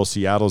say, oh,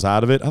 Seattle's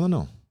out of it, I don't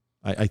know.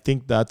 I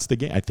think that's the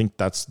game. I think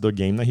that's the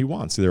game that he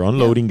wants. They're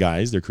unloading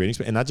guys. They're creating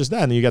space. And not just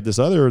that. And then you got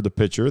the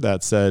pitcher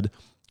that said,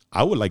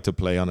 I would like to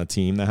play on a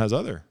team that has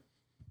other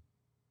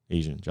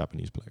Asian,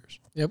 Japanese players.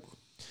 Yep.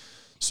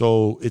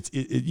 So,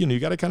 you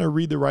got to kind of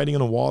read the writing on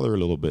the wall there a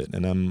little bit.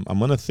 And I'm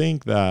going to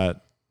think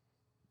that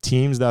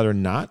teams that are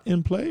not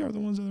in play are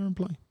the ones that are in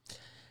play.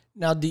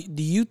 Now, do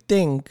you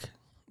think,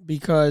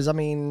 because,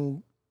 with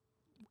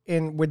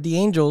the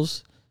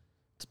Angels,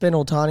 it's been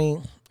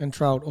Ohtani and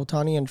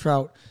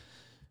Trout.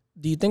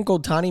 Do you think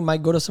Ohtani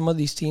might go to some of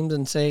these teams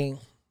and say,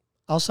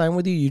 I'll sign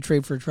with you, you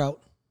trade for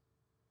Trout?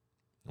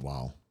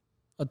 Wow.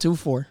 A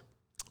 2-4.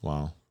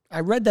 Wow. I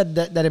read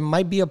that it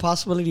might be a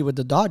possibility with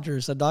the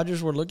Dodgers. The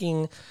Dodgers were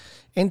looking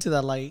into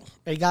that, like,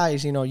 hey,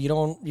 guys, you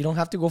don't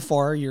have to go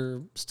far.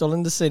 You're still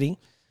in the city.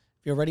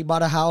 If you already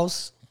bought a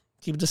house,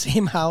 keep the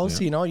same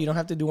house, you don't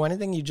have to do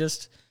anything. You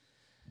just,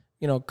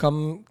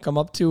 come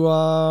up to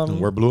and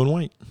we're blue and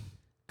white.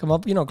 Come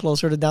up,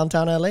 closer to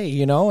downtown LA,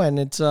 and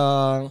it's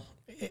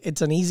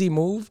an easy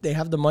move. They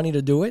have the money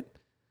to do it.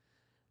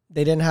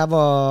 They didn't have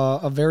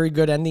a very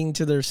good ending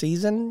to their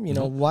season.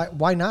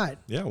 Why not?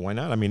 Yeah, why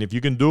not? If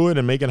you can do it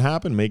and make it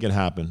happen, make it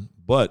happen.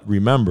 But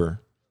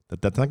remember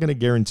that's not going to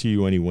guarantee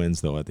you any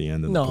wins, though, at the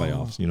end of the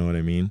playoffs. You know what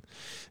I mean?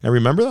 And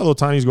remember that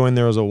Ohtani's going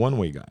there as a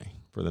one-way guy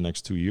for the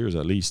next 2 years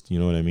at least. You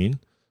know what I mean?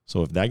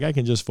 So if that guy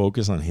can just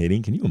focus on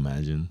hitting, can you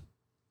imagine?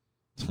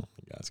 Oh,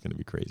 my God, it's going to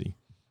be crazy.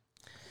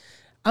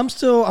 I'm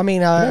still,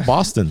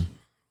 Boston.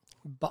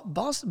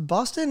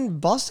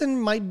 Boston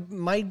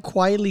might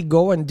quietly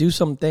go and do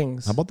some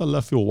things. How about the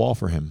left field wall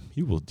for him?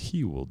 He will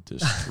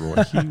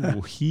destroy.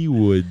 he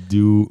would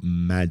do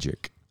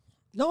magic.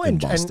 No,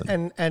 and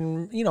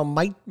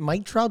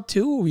Mike Trout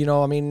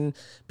too.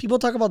 People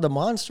talk about the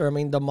monster.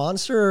 The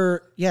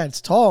monster, yeah,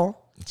 it's tall.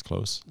 It's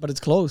close. But it's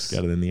close.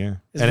 Got it in the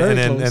air. It's very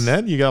close. And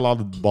then you got a lot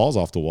of balls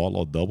off the wall, a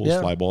lot of doubles,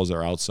 fly balls that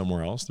are out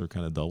somewhere else. They're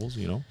kind of doubles,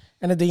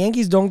 And if the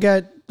Yankees don't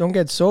get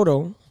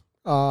Soto,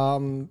 Ohtani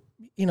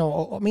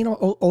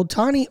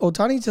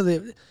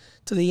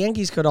to the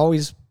Yankees could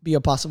always be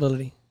a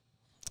possibility.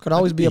 Could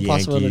always be a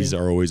possibility. Yankees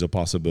are always a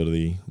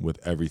possibility with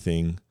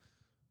everything.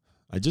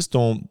 I just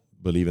don't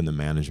believe in the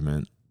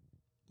management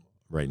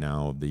right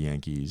now of the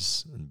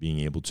Yankees and being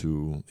able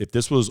to. If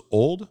this was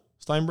old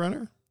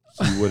Steinbrenner,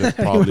 he would have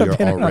probably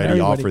already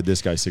offered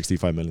this guy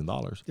 $65 million.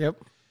 Yep.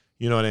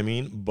 You know what I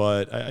mean?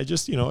 But I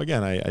just,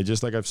 again, I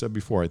just, like I've said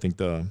before, I think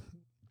the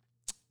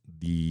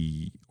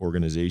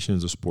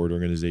organizations, the sport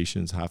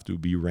organizations have to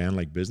be ran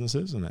like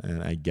businesses,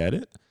 and I get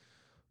it.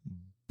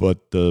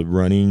 But the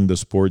running the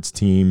sports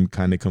team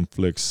kind of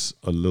conflicts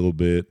a little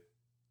bit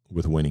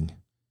with winning,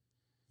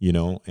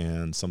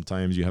 and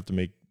sometimes you have to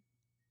make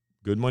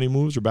good money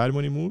moves or bad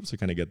money moves to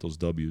kind of get those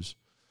W's.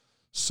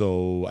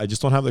 So I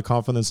just don't have the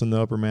confidence in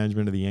the upper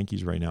management of the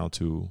Yankees right now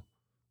to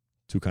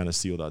kind of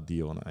seal that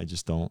deal, and I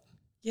just don't.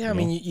 Yeah,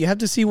 you have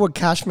to see what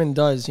Cashman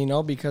does,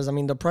 because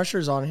the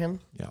pressure's on him.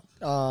 Yeah.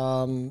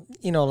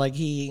 Like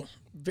he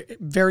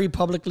very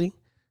publicly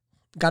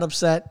got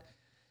upset,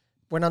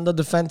 went on the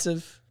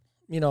defensive.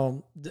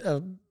 Hal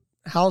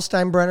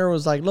Steinbrenner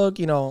was like, "Look,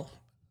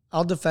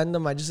 I'll defend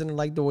him. I just didn't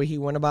like the way he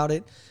went about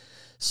it."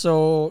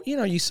 So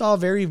you saw a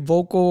very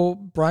vocal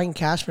Brian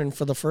Cashman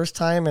for the first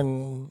time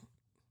in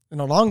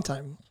a long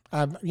time.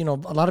 A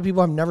lot of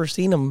people have never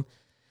seen him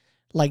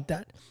like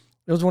that.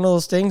 It was one of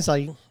those things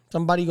like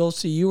somebody goes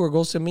to you or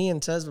goes to me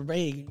and says,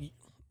 hey,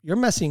 you're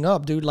messing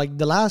up, dude. Like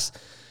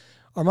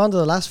Armando,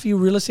 the last few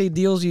real estate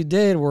deals you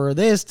did were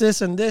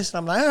this, and this. And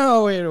I'm like,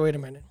 oh, wait a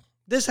minute.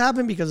 This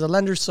happened because the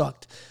lender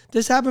sucked.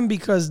 This happened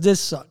because this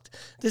sucked.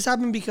 This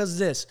happened because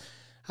this.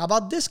 How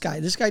about this guy?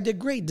 This guy did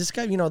great. This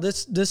guy,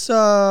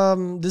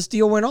 this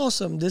deal went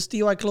awesome. This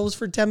deal I closed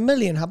for $10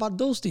 million. How about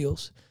those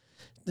deals?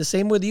 The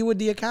same with you with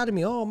the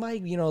academy. Oh,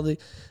 Mike,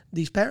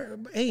 these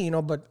parents, hey,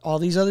 but all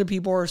these other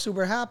people are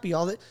super happy.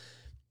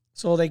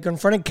 So they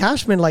confronted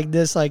Cashman like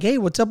this, like, hey,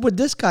 what's up with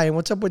this guy and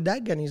what's up with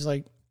that guy? And he's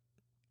like,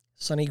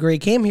 Sonny Gray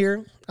came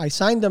here. I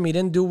signed him. He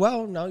didn't do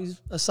well. Now he's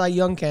a Cy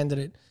Young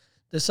candidate.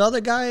 This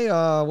other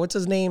guy, what's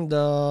his name?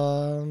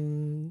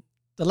 The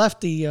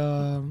lefty.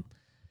 I'm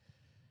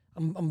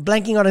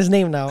blanking on his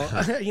name now.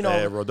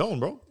 Rodon,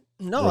 bro.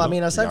 No, Rodon. I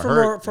mean aside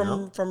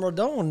from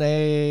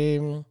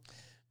Rodon,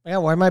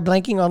 why am I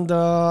blanking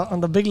on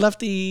the big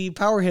lefty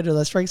power hitter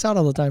that strikes out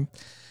all the time?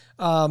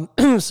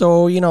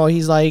 So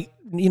he's like,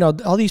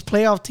 all these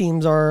playoff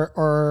teams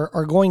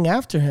are going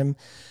after him.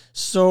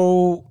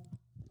 So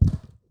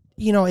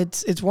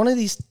it's one of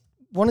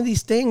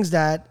these things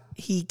that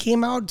he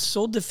came out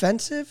so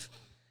defensive.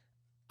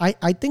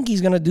 I think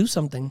he's gonna do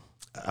something.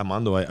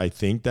 Armando, I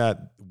think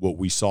that what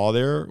we saw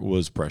there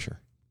was pressure.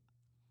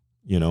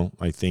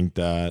 I think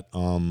that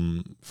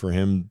for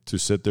him to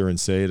sit there and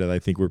say that I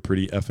think we're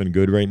pretty effing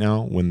good right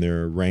now when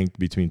they're ranked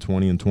between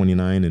 20 and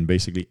 29 in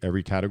basically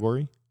every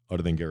category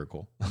other than Garrett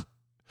Cole.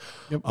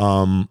 Yep.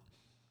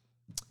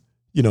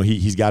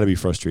 He's got to be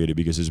frustrated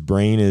because his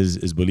brain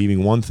is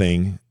believing one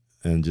thing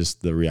and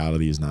just the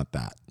reality is not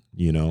that.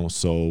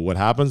 So what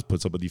happens?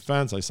 Puts up a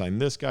defense. I signed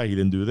this guy. He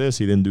didn't do this.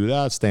 He didn't do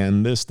that.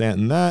 Stand this,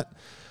 stand that.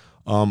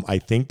 I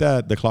think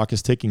that the clock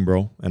is ticking,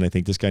 bro. And I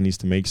think this guy needs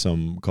to make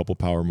couple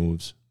power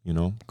moves,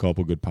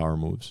 couple good power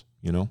moves,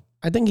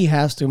 I think he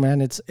has to,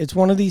 man. It's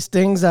one of these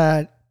things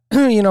that,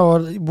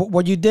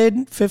 what you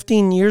did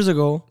 15 years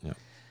ago. Yeah.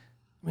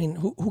 I mean,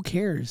 who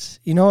cares?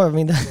 I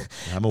mean,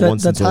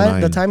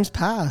 the time's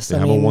passed. They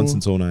haven't won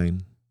since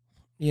 09.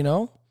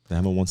 They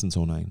haven't won since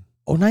 09.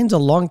 09's a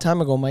long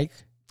time ago, Mike.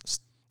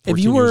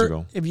 14 years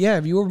ago. If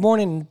you were born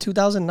in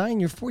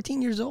 2009, you're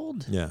 14 years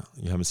old. Yeah,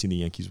 you haven't seen the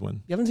Yankees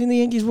win. You haven't seen the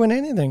Yankees win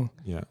anything.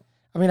 Yeah.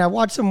 I mean, I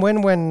watched them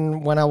win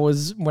when I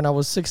was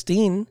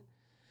 16.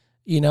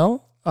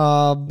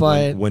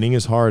 But winning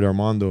is hard,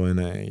 Armando, and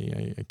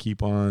I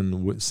keep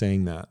on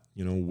saying that.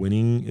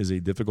 Winning is a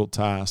difficult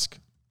task,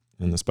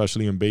 and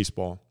especially in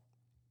baseball,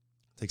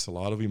 it takes a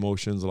lot of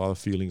emotions, a lot of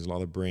feelings, a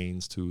lot of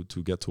brains to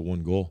get to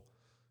one goal.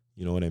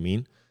 You know what I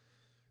mean?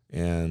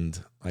 And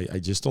I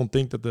just don't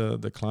think that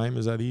the climb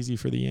is that easy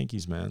for the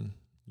Yankees, man.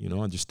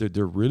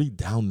 They're really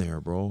down there,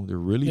 bro. They're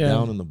really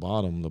down in the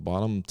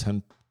bottom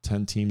 10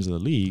 teams of the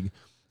league.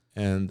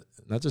 And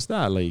not just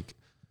that, like,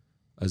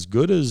 as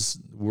good as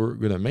we're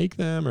going to make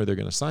them or they're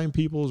going to sign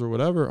peoples or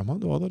whatever,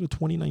 Armando, all of the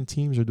 29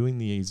 teams are doing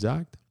the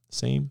exact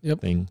same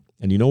thing.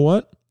 And you know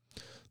what?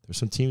 There's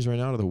some teams right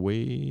now that are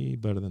way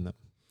better than them.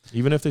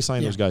 Even if they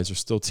sign those guys, there's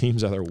still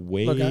teams that are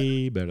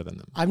way better than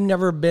them. I've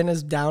never been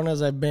as down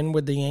as I've been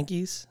with the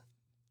Yankees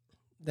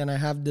than I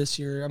have this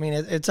year. I mean,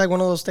 it's like one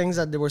of those things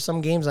that there were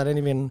some games I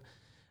didn't even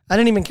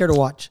care to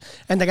watch.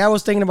 And the guy I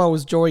was thinking about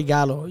was Joey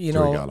Gallo.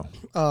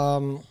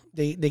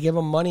 They gave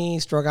him money,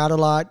 struck out a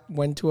lot,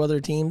 went to other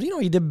teams.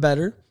 He did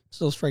better.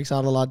 Still strikes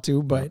out a lot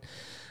too. But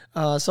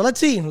so let's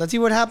see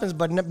what happens.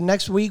 But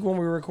next week when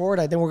we record,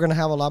 I think we're gonna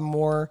have a lot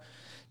more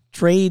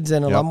trades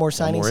and a lot more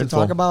signings to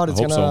talk about.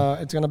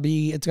 It's gonna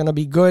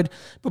be good.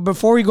 But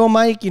before we go,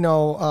 Mike,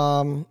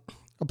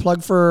 a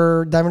plug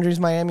for Diamond Dreams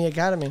Miami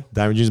Academy.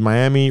 Diamond Dreams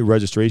Miami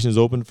registration is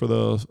open for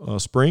the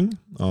spring,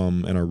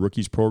 and our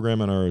rookies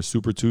program and our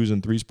Super 2s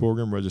and 3s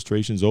program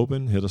registration is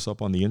open. Hit us up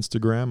on the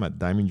Instagram at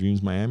Diamond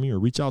Dreams Miami or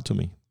reach out to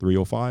me,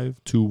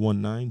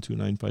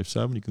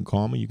 305-219-2957. You can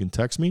call me, you can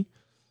text me,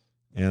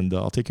 and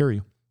I'll take care of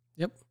you.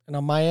 Yep. And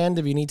on my end,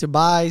 if you need to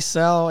buy,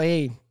 sell,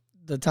 hey,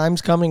 the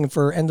time's coming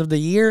for end of the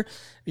year.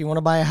 If you want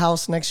to buy a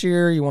house next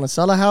year, you want to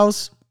sell a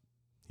house,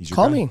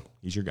 call me.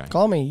 He's your guy.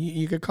 Call me.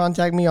 You could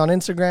contact me on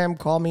Instagram.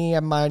 Call me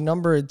at my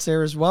number. It's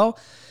there as well.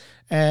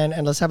 And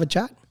let's have a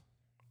chat.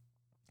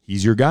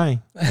 He's your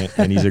guy.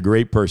 And he's a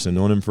great person.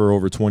 Known him for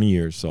over 20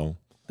 years. So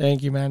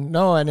thank you, man.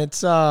 No, and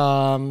it's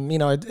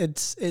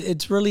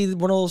it's really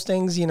one of those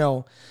things,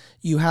 you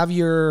have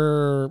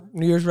your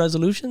New Year's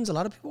resolutions. A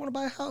lot of people want to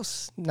buy a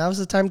house. Now's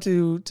the time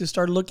to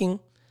start looking.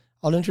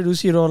 I'll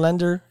introduce you to a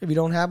lender if you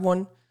don't have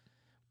one.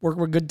 Work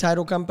with good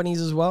title companies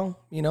as well.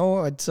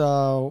 It's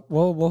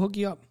we'll hook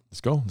you up. Let's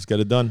go. Let's get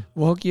it done.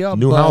 We'll hook you up.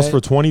 New house for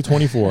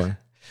 2024.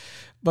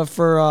 But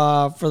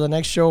for the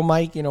next show,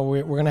 Mike,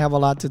 we're gonna have a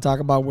lot to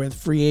talk about with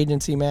free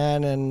agency,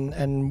 man,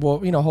 and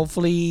we'll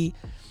hopefully,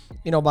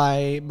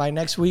 by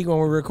next week when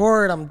we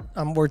record,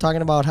 we're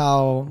talking about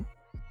how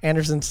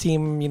Anderson's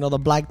team, the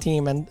black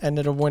team, and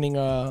ended up winning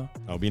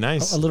That'll be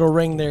nice. a little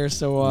ring there.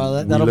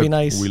 So that'll be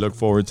nice. We look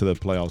forward to the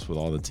playoffs with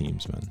all the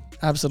teams, man.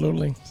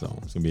 Absolutely. So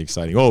it's gonna be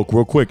exciting. Oh,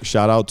 real quick,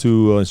 shout out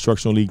to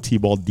Instructional League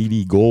T-Ball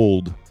DD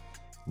Gold,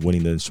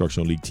 winning the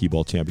Instructional League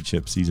T-Ball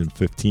Championship season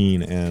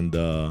 15, and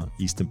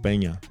Easton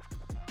Peña,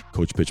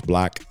 Coach Pitch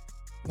Black,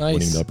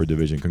 winning the upper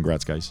division.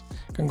 Congrats, guys.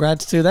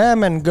 Congrats to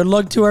them, and good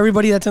luck to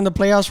everybody that's in the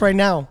playoffs right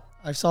now.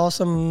 I saw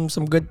some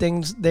good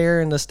things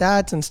there in the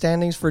stats and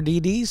standings for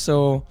DD,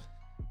 so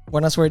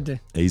buena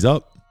suerte. A's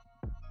up.